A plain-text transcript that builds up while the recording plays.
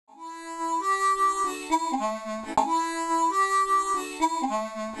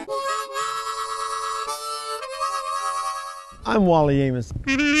I'm Wally Amos.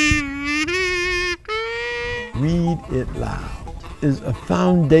 Read It Loud is a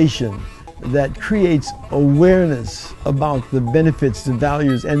foundation that creates awareness about the benefits, the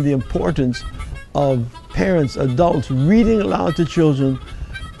values, and the importance of parents, adults reading aloud to children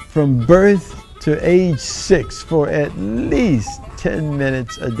from birth to age 6 for at least 10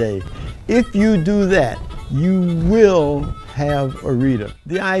 minutes a day. If you do that, you will have a reader.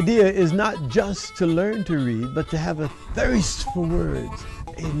 The idea is not just to learn to read, but to have a thirst for words,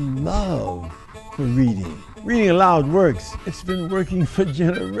 a love for reading. Reading aloud works. It's been working for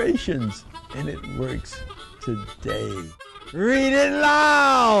generations, and it works today. Read it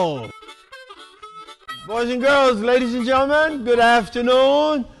loud! Boys and girls, ladies and gentlemen, good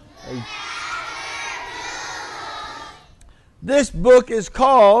afternoon. This book is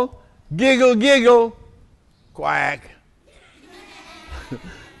called Giggle, Giggle, Quack.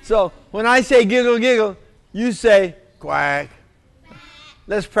 So when I say giggle, giggle, you say quack.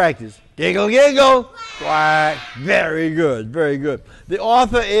 Let's practice. Giggle, giggle, quack. Very good, very good. The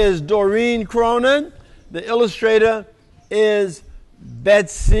author is Doreen Cronin. The illustrator is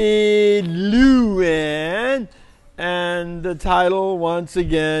Betsy Lewin. And the title, once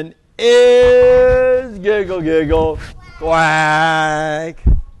again, is Giggle, Giggle, Quack.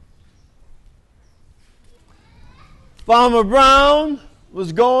 Farmer Brown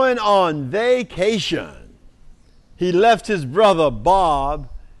was going on vacation. He left his brother Bob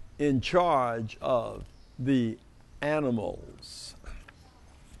in charge of the animals.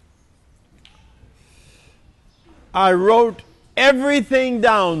 I wrote everything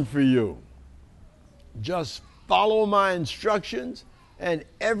down for you. Just follow my instructions and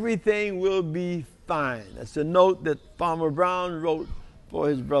everything will be fine. That's a note that Farmer Brown wrote for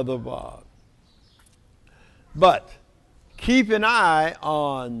his brother Bob. But keep an eye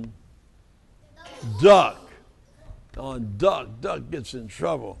on Duck. On Duck. Duck gets in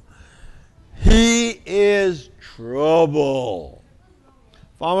trouble. He is trouble.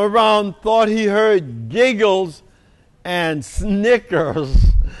 Farmer Brown thought he heard giggles and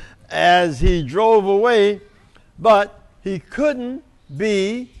snickers as he drove away, but he couldn't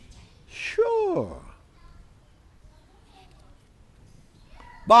be sure.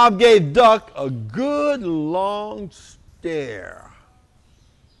 Bob gave Duck a good long stare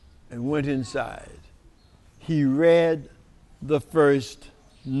and went inside. He read the first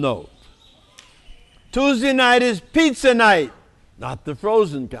note. Tuesday night is pizza night, not the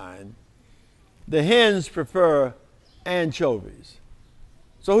frozen kind. The hens prefer anchovies.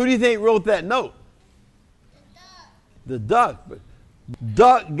 So who do you think wrote that note? The duck. But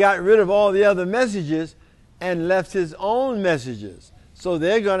Duck got rid of all the other messages and left his own messages. So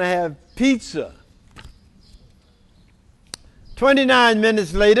they're going to have pizza. 29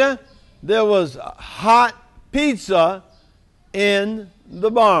 minutes later, there was hot pizza in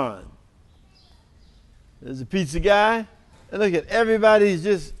the barn. There's a pizza guy. And look at everybody's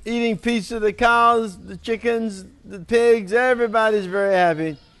just eating pizza. The cows, the chickens, the pigs, everybody's very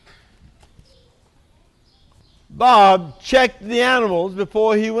happy. Bob checked the animals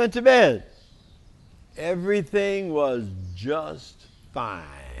before he went to bed. Everything was just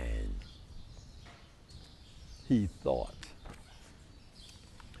fine, he thought.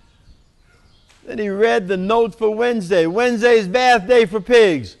 Then he read the note for Wednesday. Wednesday's bath day for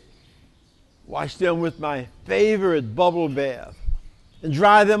pigs. Wash them with my favorite bubble bath and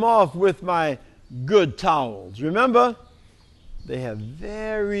dry them off with my good towels. Remember, they have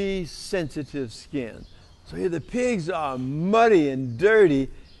very sensitive skin. So here the pigs are muddy and dirty,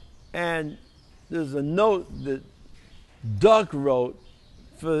 and there's a note that Duck wrote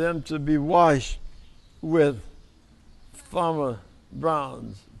for them to be washed with Farmer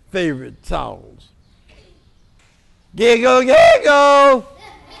Brown's favorite towels. Giggle, giggle,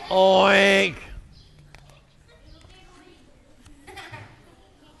 oink.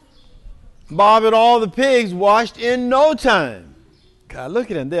 Bob and all the pigs washed in no time. God,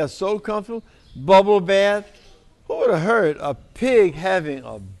 look at them. They are so comfortable. Bubble bath. Who would have heard a pig having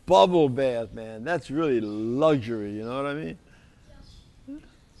a bubble bath, man? That's really luxury, you know what I mean?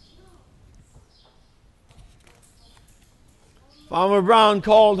 Farmer Brown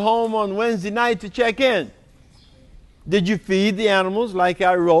called home on Wednesday night to check in. Did you feed the animals like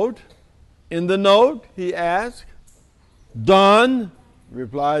I wrote in the note? He asked. Done,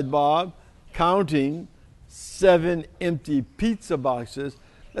 replied Bob, counting 7 empty pizza boxes.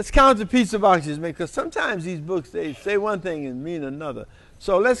 Let's count the pizza boxes, because sometimes these books, they say one thing and mean another.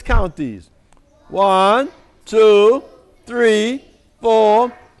 So let's count these. 1, 2, 3,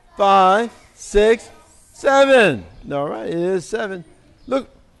 4, 5, 6, 7. All right, it is 7. Look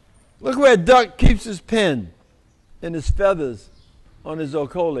where Duck keeps his pen and his feathers on his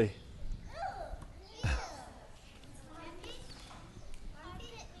okole.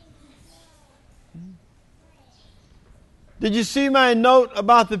 Did you see my note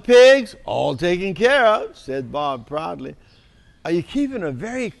about the pigs? All taken care of, said Bob proudly. Are you keeping a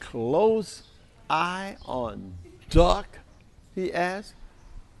very close eye on Duck? He asked.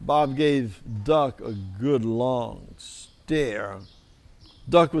 Bob gave Duck a good long stare.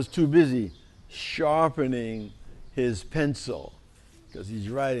 Duck was too busy sharpening his pencil because he's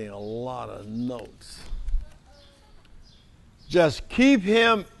writing a lot of notes. Just keep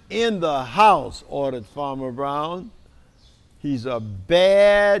him in the house, ordered Farmer Brown. He's a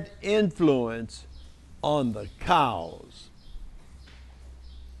bad influence on the cows.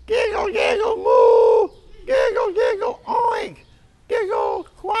 Giggle, giggle, moo! Giggle, giggle, oink! Giggle,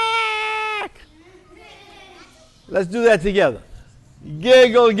 quack! Let's do that together.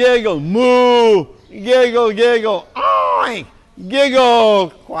 Giggle, giggle, moo! Giggle, giggle, oink!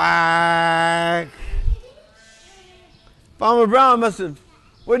 Giggle, quack! Farmer Brown must have...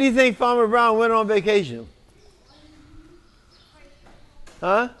 Where do you think Farmer Brown went on vacation?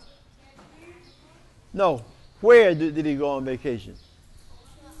 Huh? No. Where did he go on vacation?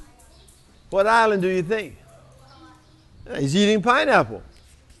 What island do you think? He's eating pineapple.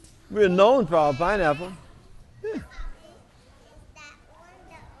 We're known for our pineapple. Yeah.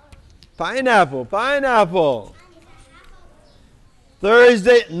 Pineapple, pineapple.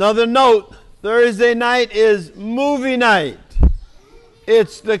 Thursday, another note. Thursday night is movie night.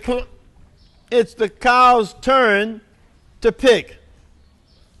 It's the cow's turn to pick.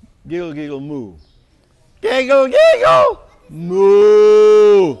 Giggle, giggle, moo. Giggle, giggle,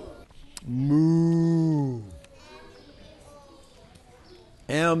 moo. Moo.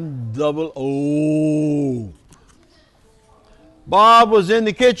 M-double-O. Bob was in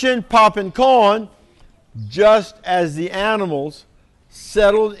the kitchen popping corn just as the animals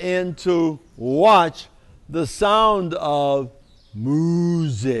settled in to watch the sound of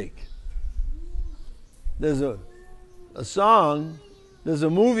music. There's a song, there's a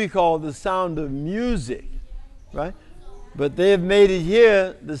movie called The Sound of Music, right? But they have made it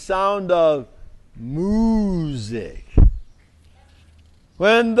here the sound of music.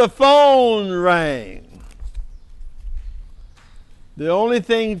 When the phone rang, the only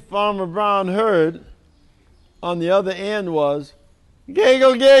thing Farmer Brown heard on the other end was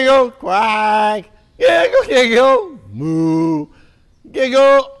giggle, giggle, quack, giggle, giggle, moo,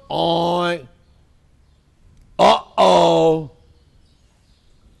 giggle, oink. Uh-oh.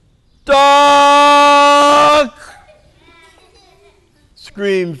 Duck!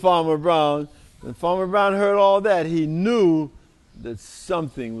 Screamed Farmer Brown. When Farmer Brown heard all that, he knew that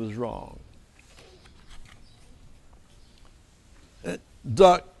something was wrong.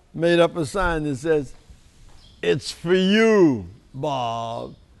 Duck made up a sign that says, "It's for you,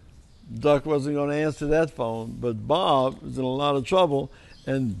 Bob." Duck wasn't going to answer that phone, but Bob was in a lot of trouble,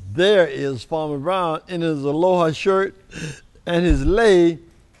 and there is Farmer Brown in his aloha shirt and his lei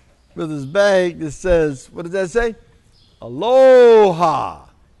with his bag that says, what does that say? Aloha.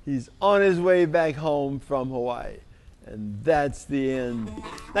 He's on his way back home from Hawaii. And that's the end.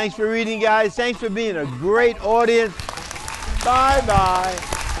 Thanks for reading, guys. Thanks for being a great audience. Bye-bye.